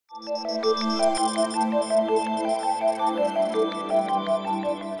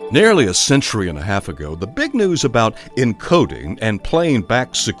Nearly a century and a half ago, the big news about encoding and playing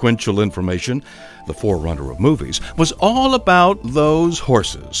back sequential information, the forerunner of movies, was all about those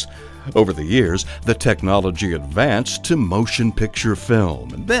horses. Over the years, the technology advanced to motion picture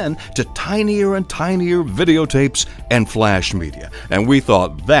film, and then to tinier and tinier videotapes and flash media. And we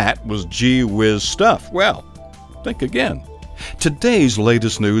thought that was gee whiz stuff. Well, think again. Today's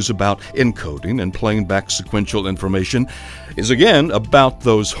latest news about encoding and playing back sequential information is again about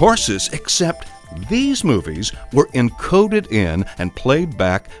those horses, except these movies were encoded in and played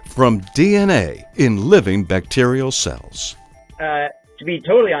back from DNA in living bacterial cells. To be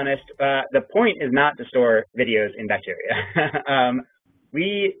totally honest, the point is not to store videos in bacteria.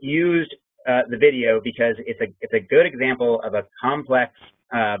 We used the video because it's a good example of a complex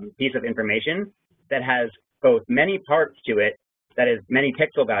piece of information that has both many parts to it, that is many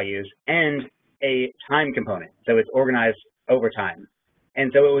pixel values, and a time component. So it's organized over time.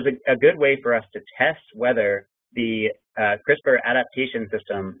 And so it was a good way for us to test whether the CRISPR adaptation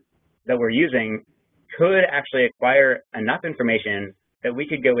system that we're using could actually acquire enough information that we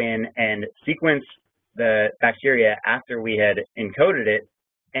could go in and sequence the bacteria after we had encoded it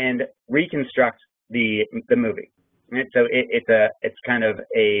and reconstruct the movie. Right? So it's kind of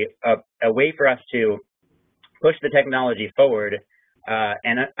a way for us to push the technology forward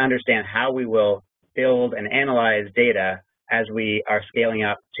and understand how we will build and analyze data as we are scaling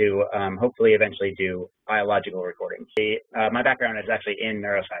up to hopefully eventually do biological recordings. My background is actually in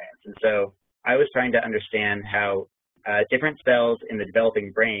neuroscience, and so I was trying to understand how different cells in the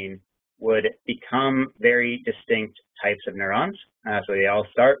developing brain would become very distinct types of neurons. So they all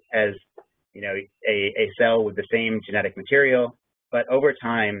start as, a cell with the same genetic material, but over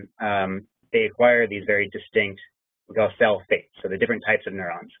time they acquire these very distinct, we call cell fates, so the different types of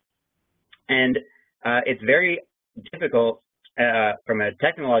neurons. And it's very difficult from a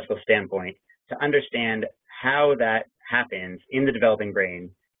technological standpoint to understand how that happens in the developing brain,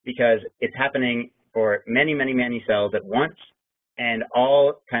 because it's happening for many, many, many cells at once and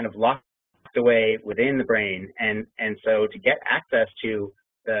all kind of locked away within the brain. And so to get access to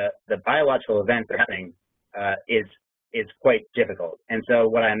the biological events that are happening is quite difficult. And so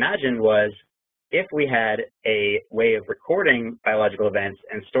what I imagined was, if we had a way of recording biological events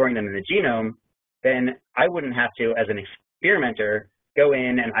and storing them in the genome, then I wouldn't have to, as an experimenter, go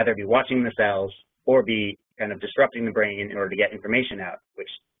in and either be watching the cells or be kind of disrupting the brain in order to get information out, which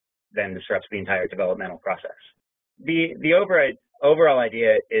then disrupts the entire developmental process. The overall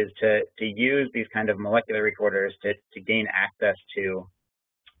idea is to use these kind of molecular recorders to gain access to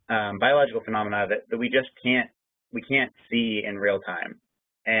biological phenomena that we just can't see in real time.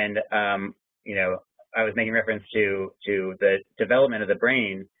 And I was making reference to the development of the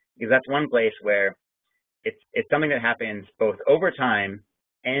brain, because that's one place where it's something that happens both over time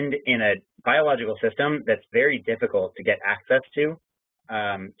and in a biological system that's very difficult to get access to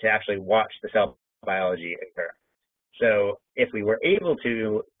actually watch the cell biology occur. So if we were able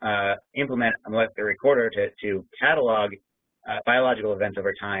to implement a molecular recorder to catalog biological events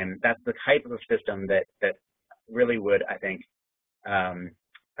over time, that's the type of system that really would, I think,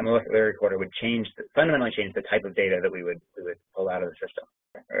 a molecular recorder would fundamentally change the type of data that we would pull out of the system.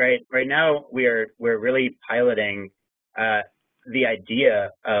 Right now, we're really piloting the idea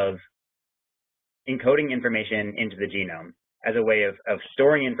of encoding information into the genome as a way of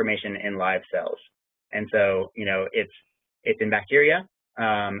storing information in live cells. And so, it's in bacteria.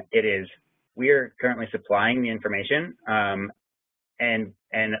 We're currently supplying the information,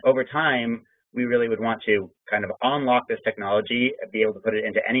 and over time, we really would want to kind of unlock this technology, be able to put it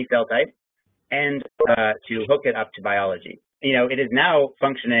into any cell type, and to hook it up to biology. It is now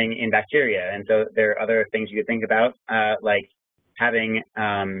functioning in bacteria, and so there are other things you could think about, like having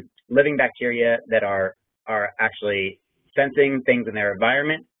living bacteria that are actually sensing things in their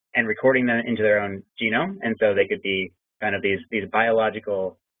environment and recording them into their own genome. And so they could be kind of these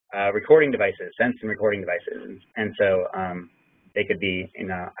biological recording devices, sense and recording devices. And so they could be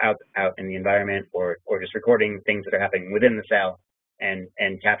out in the environment, or just recording things that are happening within the cell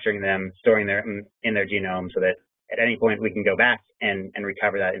and capturing them, storing them in their genome, so that at any point we can go back and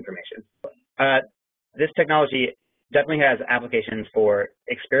recover that information. This technology definitely has applications for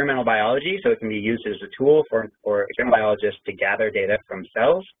experimental biology, so it can be used as a tool for experimental biologists to gather data from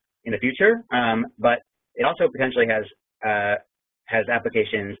cells in the future. But it also potentially has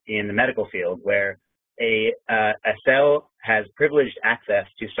applications in the medical field, where a cell has privileged access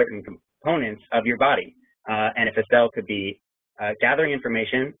to certain components of your body. And if a cell could be gathering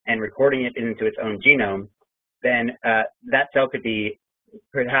information and recording it into its own genome, then that cell could be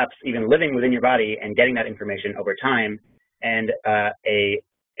perhaps even living within your body and getting that information over time. And a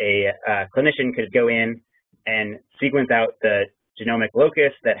clinician could go in and sequence out the genomic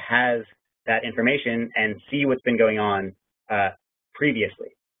locus that has that information and see what's been going on previously.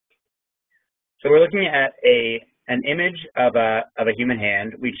 So we're looking at an image of a human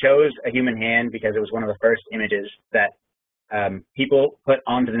hand. We chose a human hand because it was one of the first images that people put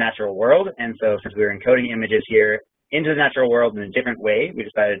onto the natural world. And so since we were encoding images here into the natural world in a different way, we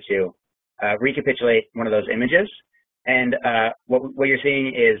decided to recapitulate one of those images. And what you're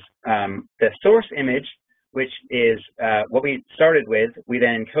seeing is the source image, which is what we started with. We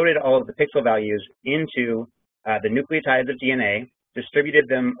then encoded all of the pixel values into the nucleotides of DNA, distributed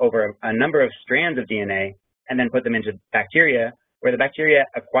them over a number of strands of DNA, and then put them into bacteria, where the bacteria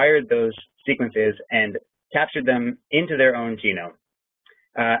acquired those sequences and captured them into their own genome.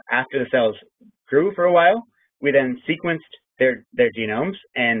 After the cells grew for a while, we then sequenced their genomes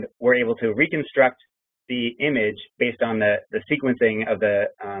and were able to reconstruct the image based on the sequencing of the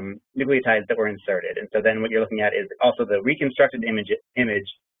nucleotides that were inserted. And so then what you're looking at is also the reconstructed image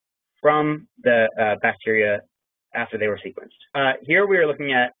from the bacteria after they were sequenced. Here we are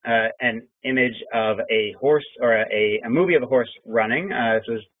looking at an image of a horse, or a movie of a horse running. This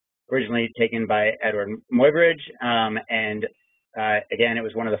was originally taken by Edward Muybridge, and again, it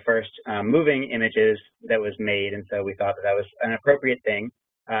was one of the first moving images that was made, and so we thought that was an appropriate thing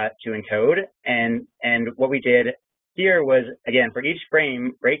to encode. And what we did here was, again, for each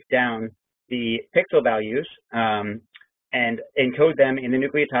frame, break down the pixel values and encode them in the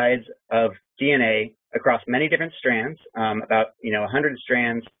nucleotides of DNA across many different strands, about 100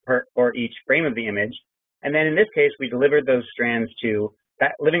 strands for each frame of the image. And then in this case, we delivered those strands to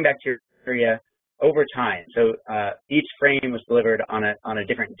living bacteria over time. So each frame was delivered on a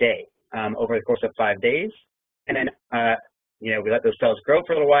different day over the course of 5 days. And then we let those cells grow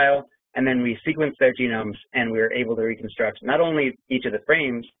for a little while, and then we sequenced their genomes, and we were able to reconstruct not only each of the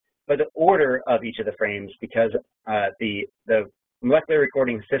frames, but the order of each of the frames, because the molecular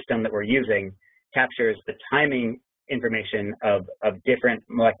recording system that we're using captures the timing information of different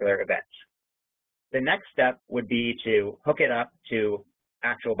molecular events. The next step would be to hook it up to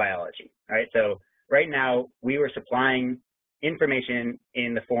actual biology. All right, so right now we were supplying information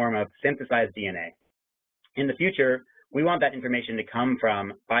in the form of synthesized DNA. In the future, we want that information to come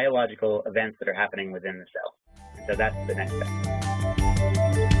from biological events that are happening within the cell. And so that's the next step.